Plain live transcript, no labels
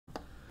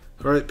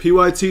All right,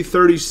 PYT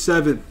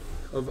 37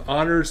 of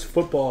Honors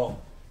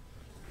Football.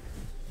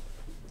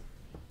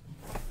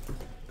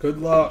 Good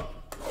luck.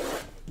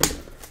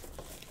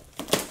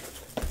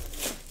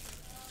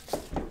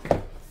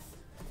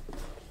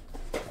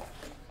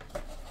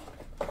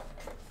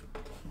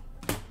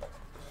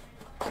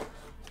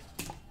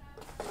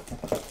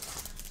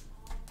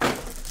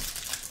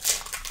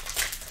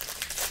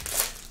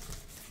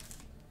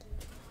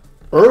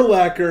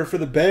 Urlacher for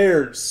the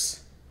Bears.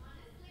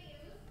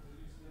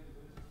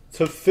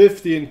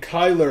 /50 and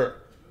Kyler.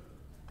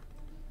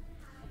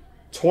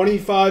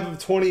 25 of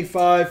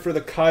 25 for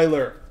the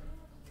Kyler.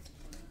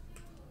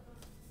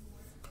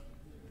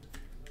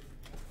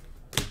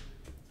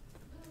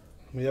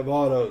 We have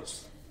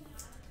autos.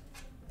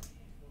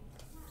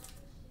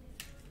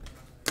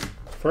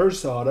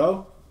 First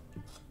auto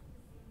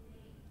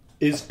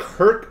is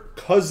Kirk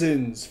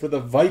Cousins for the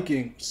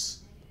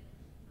Vikings.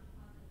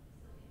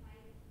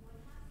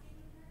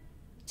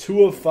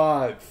 2 of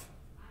 5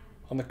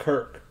 on the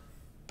Kirk.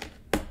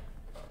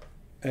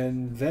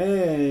 And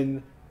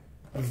then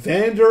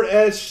Vander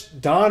Esch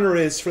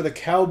Donneris for the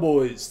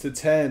Cowboys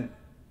 /10.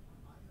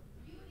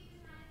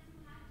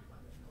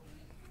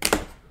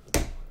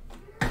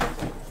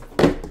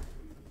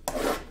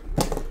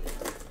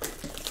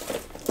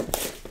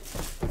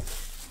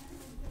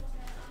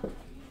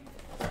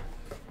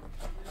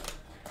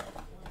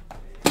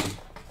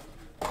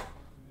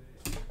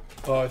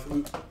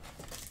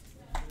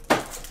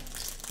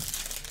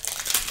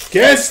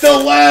 Guess the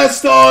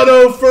last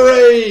auto for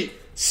 8.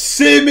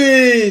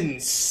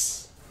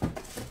 Simmons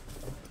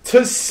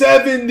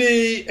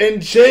 /70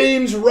 and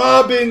James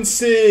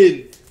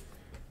Robinson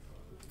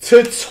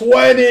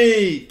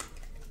 /20.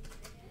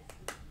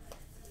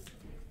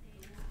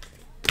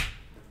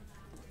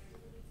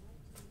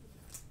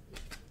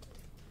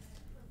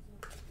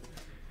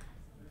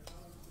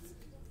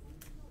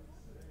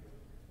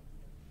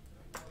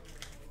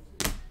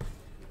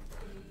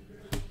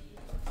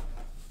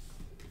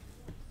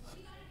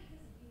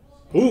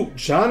 Ooh,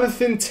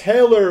 Jonathan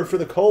Taylor for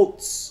the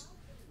Colts.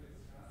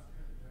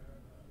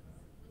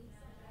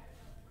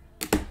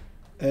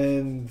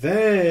 And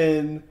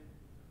then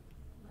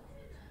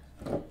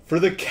for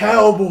the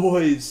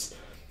Cowboys,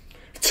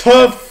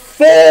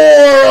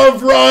 /4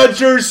 of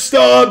Roger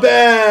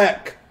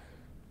Staubach.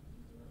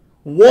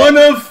 1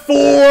 of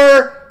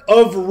 4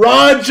 of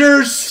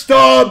Roger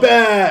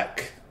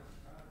Staubach.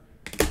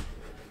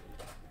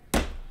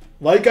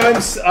 Like I'm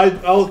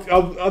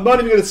not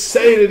even going to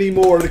say it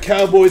anymore. The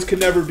Cowboys can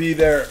never be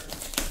there.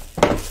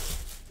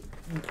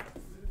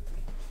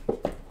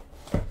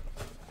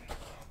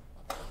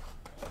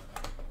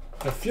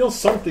 I feel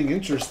something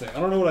interesting. I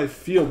don't know what I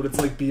feel, but it's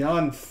like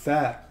beyond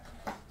fat.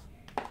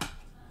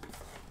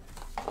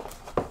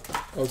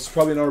 Oh, it's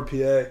probably an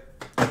RPA.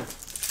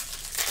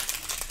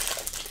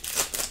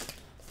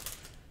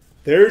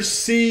 There's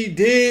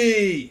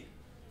CD.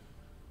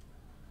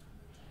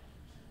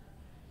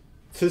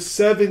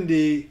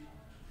 /70,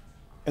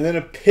 and then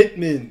a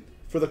Pittman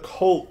for the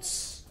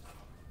Colts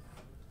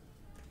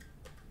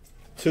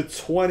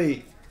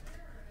 /20.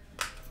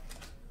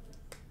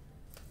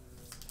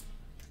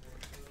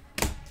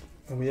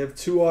 And we have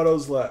 2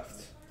 autos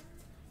left.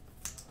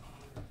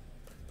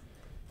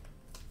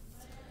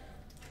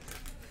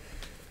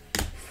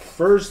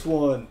 First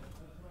one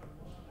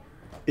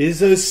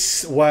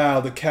is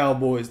wow, the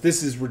Cowboys.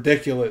 This is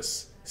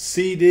ridiculous.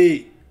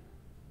 CD.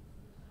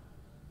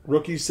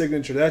 Rookie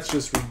signature. That's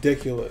just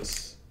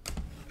ridiculous.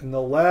 And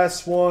the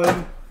last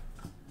one,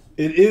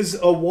 it is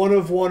a 1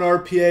 of 1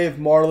 RPA of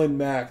Marlon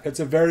Mack. That's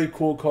a very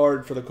cool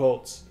card for the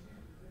Colts.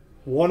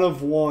 1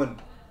 of 1.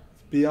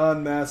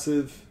 Beyond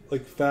massive,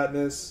 like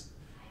fatness.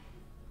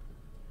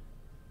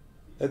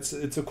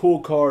 It's a cool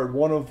card.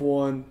 1 of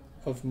 1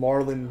 of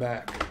Marlon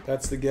Mack.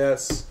 That's the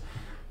guess.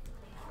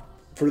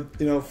 For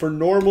for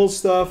normal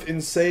stuff,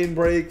 insane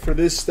break. For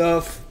this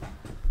stuff,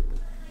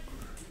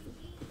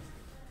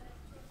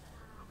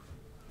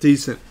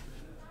 decent.